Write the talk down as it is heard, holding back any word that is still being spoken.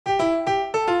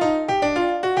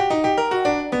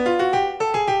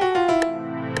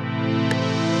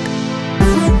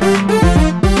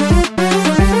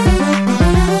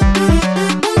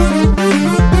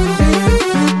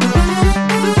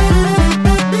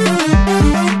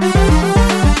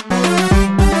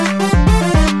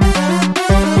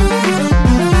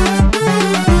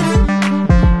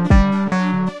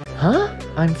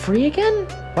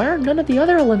gotten none of the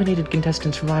other eliminated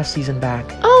contestants from last season back.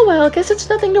 Oh well, guess it's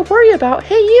nothing to worry about.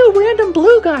 Hey you, random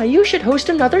blue guy, you should host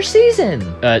another season.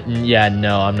 Yeah,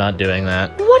 no, I'm not doing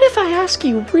that. What if I ask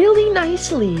you really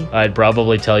nicely? I'd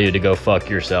probably tell you to go fuck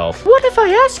yourself. What if I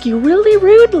ask you really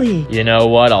rudely? You know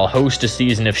what? I'll host a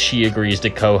season if she agrees to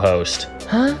co-host.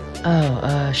 Huh?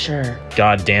 Oh, sure.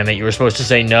 God damn it, you were supposed to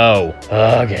say no.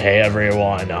 Okay,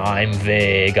 everyone, I'm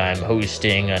Vig. I'm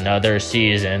hosting another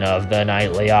season of the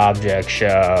Nightly Object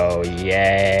Show.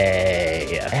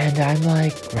 Yay. And I'm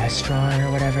like, restaurant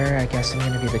or whatever. I guess I'm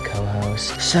gonna be the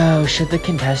co-host. So, should the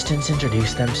contestants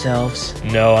introduce themselves?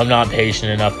 No, I'm not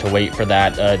patient enough to wait for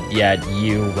that. Yeah,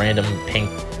 you random pink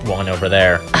one over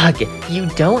there. Ugh, you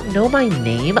don't know my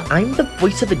name? I'm the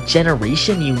voice of a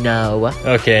generation, you know.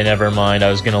 Okay, never mind.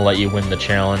 I was gonna let you win the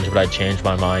challenge, but I changed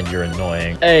my mind. You're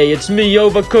annoying. Hey, it's me,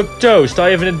 Overcooked Toast. I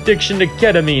have an addiction to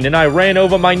ketamine, and I ran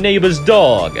over my neighbor's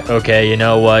dog. Okay, you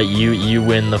know what? You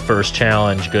win the first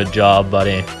challenge. Good job,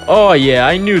 buddy. Oh yeah,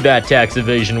 I knew that tax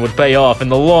evasion would pay off in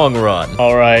the long run.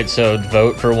 Alright, so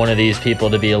vote for one of these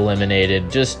people to be eliminated.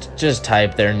 Just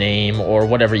type their name, or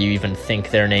whatever you even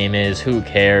think their name is. Who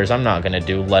cares? I'm not gonna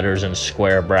do letters and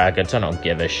square brackets. I don't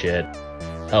give a shit.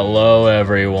 Hello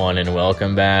everyone, and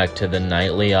welcome back to the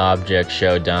Nightly Object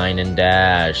Show, Dine and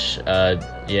Dash.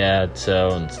 Yeah,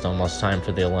 so it's almost time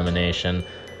for the elimination.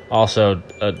 Also,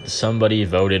 somebody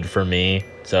voted for me,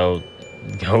 so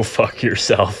go fuck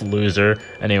yourself, loser.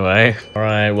 Anyway,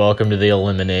 alright, welcome to the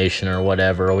elimination or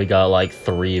whatever. We got like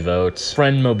 3 votes.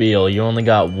 Friendmobile, you only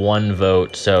got 1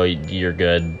 vote, so you're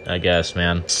good, I guess,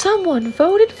 man. Someone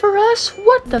voted for us?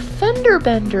 What the fender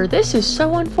bender? This is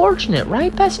so unfortunate,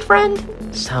 right, best friend?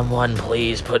 Someone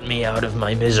please put me out of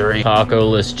my misery.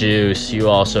 Taco-less juice, you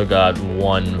also got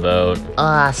 1 vote.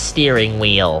 Steering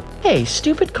wheel. Hey,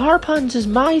 stupid car puns is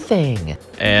my thing.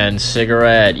 And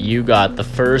cigarette, you got the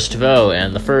first vote,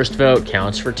 and the first vote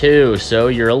counts for 2, so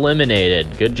you're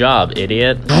eliminated. Good job,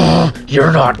 idiot.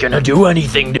 You're not gonna do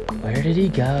anything. Where did he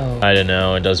go? I don't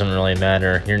know, it doesn't really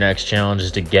matter. Your next challenge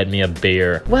is to get me a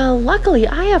beer. Well, luckily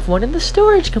I have one in the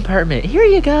storage compartment. Here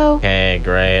you go. Okay,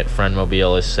 great.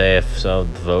 Friendmobile is safe, so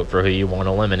vote for who you want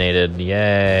eliminated.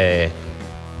 Yay.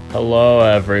 Hello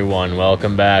everyone,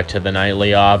 welcome back to the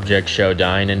Nightly Object Show,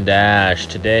 Dine and Dash.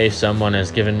 Today someone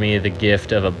has given me the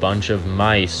gift of a bunch of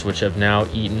mice which have now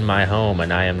eaten my home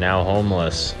and I am now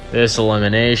homeless. This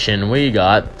elimination, we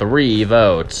got 3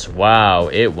 votes. Wow,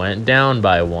 it went down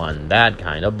by 1. That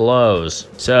kind of blows.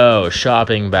 So,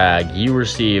 shopping bag, you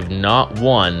received not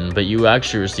 1, but you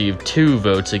actually received 2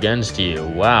 votes against you.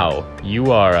 Wow,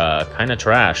 you are kinda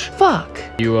trash. Fuck.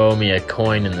 You owe me a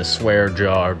coin in the swear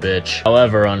jar, bitch.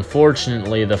 However,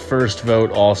 unfortunately, the first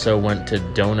vote also went to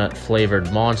donut-flavored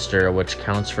monster, which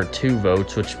counts for 2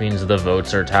 votes, which means the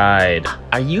votes are tied.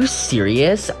 Are you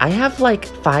serious? I have like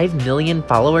 5 million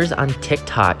followers on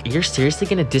TikTok. You're seriously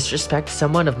gonna disrespect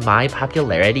someone of my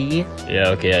popularity? Yeah,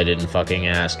 okay, I didn't fucking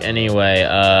ask. Anyway,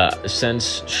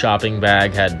 since Shopping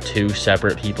Bag had 2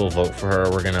 separate people vote for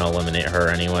her, we're gonna eliminate her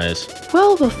anyways.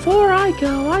 Well, before I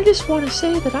go, I just want to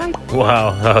say that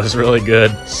Wow, that was really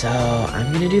good. So,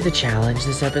 I'm gonna do the challenge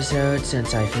this episode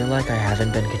since I feel like I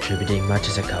haven't been contributing much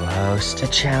as a co-host. The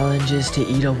challenge is to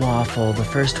eat a waffle. The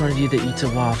first one of you that eats a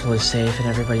waffle is safe and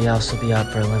everybody else will be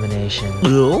up for elimination.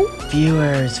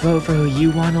 Viewers, vote for who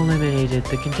you want eliminated.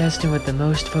 The contestant with the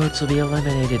most votes will be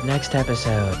eliminated next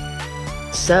episode.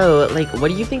 So, like, what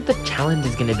do you think the challenge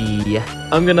is gonna be?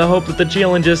 I'm gonna hope that the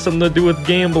challenge has something to do with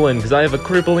gambling, because I have a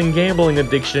crippling gambling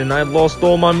addiction and I lost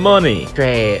all my money.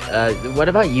 Great, what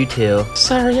about you two?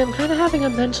 Sorry, I'm kinda having a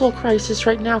mental crisis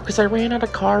right now because I ran out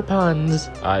of car puns.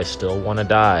 I still wanna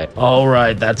die.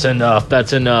 Alright, that's enough,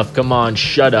 come on,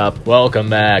 shut up. Welcome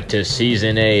back to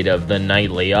Season 8 of the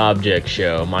Nightly Object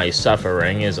Show. My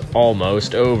suffering is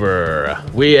almost over.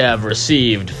 We have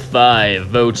received 5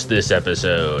 votes this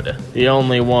episode. The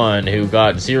only one who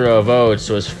got 0 votes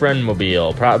was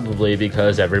Friendmobile, probably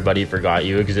because everybody forgot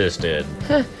you existed.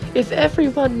 If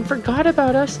everyone forgot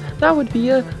about us, that would be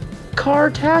a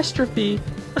car-tastrophe.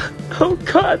 Oh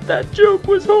god, that joke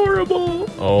was horrible.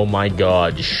 Oh my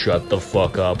god, shut the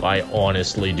fuck up. I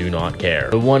honestly do not care.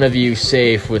 The one of you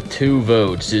safe with 2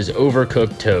 votes is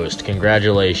Overcooked Toast.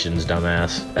 Congratulations,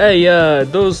 dumbass. Hey,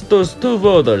 those 2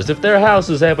 voters, if their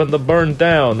houses happen to burn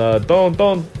down,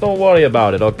 don't worry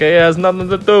about it, okay? It has nothing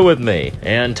to do with me.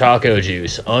 And Taco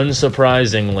Juice,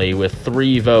 unsurprisingly, with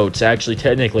 3 votes, actually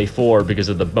technically 4 because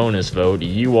of the bonus vote,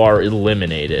 you are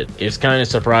eliminated. It's kind of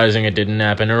surprising it didn't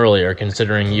happen earlier,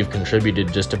 considering you've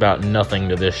contributed just about nothing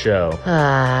to this show.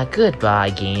 Ah,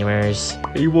 goodbye, gamers.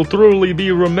 He will thoroughly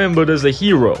be remembered as a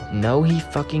hero. No, he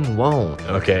fucking won't.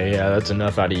 Okay, yeah, that's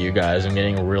enough out of you guys. I'm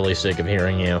getting really sick of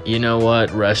hearing you. You know what,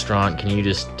 restaurant, can you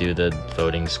just do the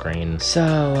voting screen?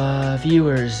 So,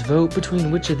 viewers, vote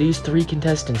between which of these 3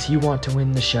 contestants you want to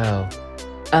win the show.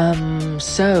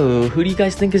 So, who do you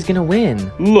guys think is gonna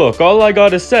win? Look, all I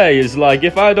gotta say is, like,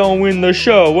 if I don't win the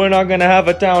show, we're not gonna have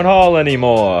a town hall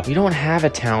anymore. We don't have a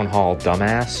town hall,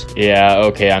 dumbass. Yeah,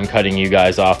 okay, I'm cutting you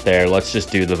guys off there. Let's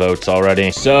just do the votes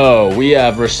already. So, we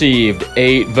have received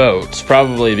 8 votes,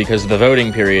 probably because the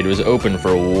voting period was open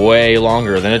for way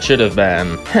longer than it should have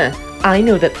been. Heh. I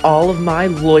know that all of my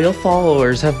loyal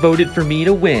followers have voted for me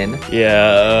to win.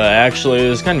 Yeah, actually, it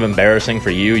was kind of embarrassing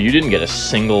for you. You didn't get a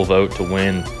single vote to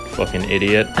win, fucking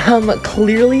idiot.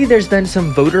 Clearly there's been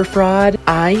some voter fraud.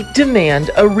 I demand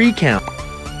a recount.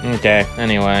 Okay,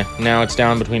 anyway, now it's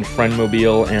down between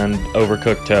Friendmobile and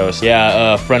Overcooked Toast.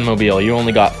 Yeah, Friendmobile, you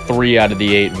only got 3 out of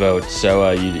the 8 votes,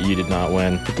 so you did not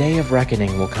win. The day of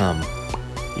reckoning will come.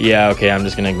 Yeah, okay, I'm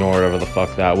just gonna ignore whatever the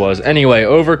fuck that was. Anyway,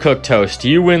 Overcooked Toast,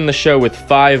 you win the show with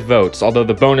 5 votes, although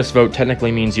the bonus vote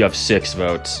technically means you have 6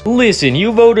 votes. Listen,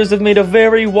 you voters have made a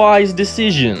very wise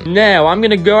decision. Now, I'm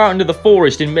gonna go out into the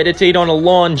forest and meditate on a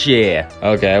lawn chair.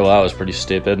 Okay, well, that was pretty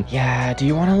stupid. Yeah, do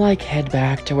you want to, like, head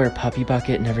back to where Puppy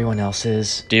Bucket and everyone else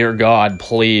is? Dear God,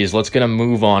 please, let's get a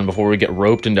move on before we get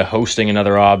roped into hosting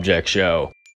another object show.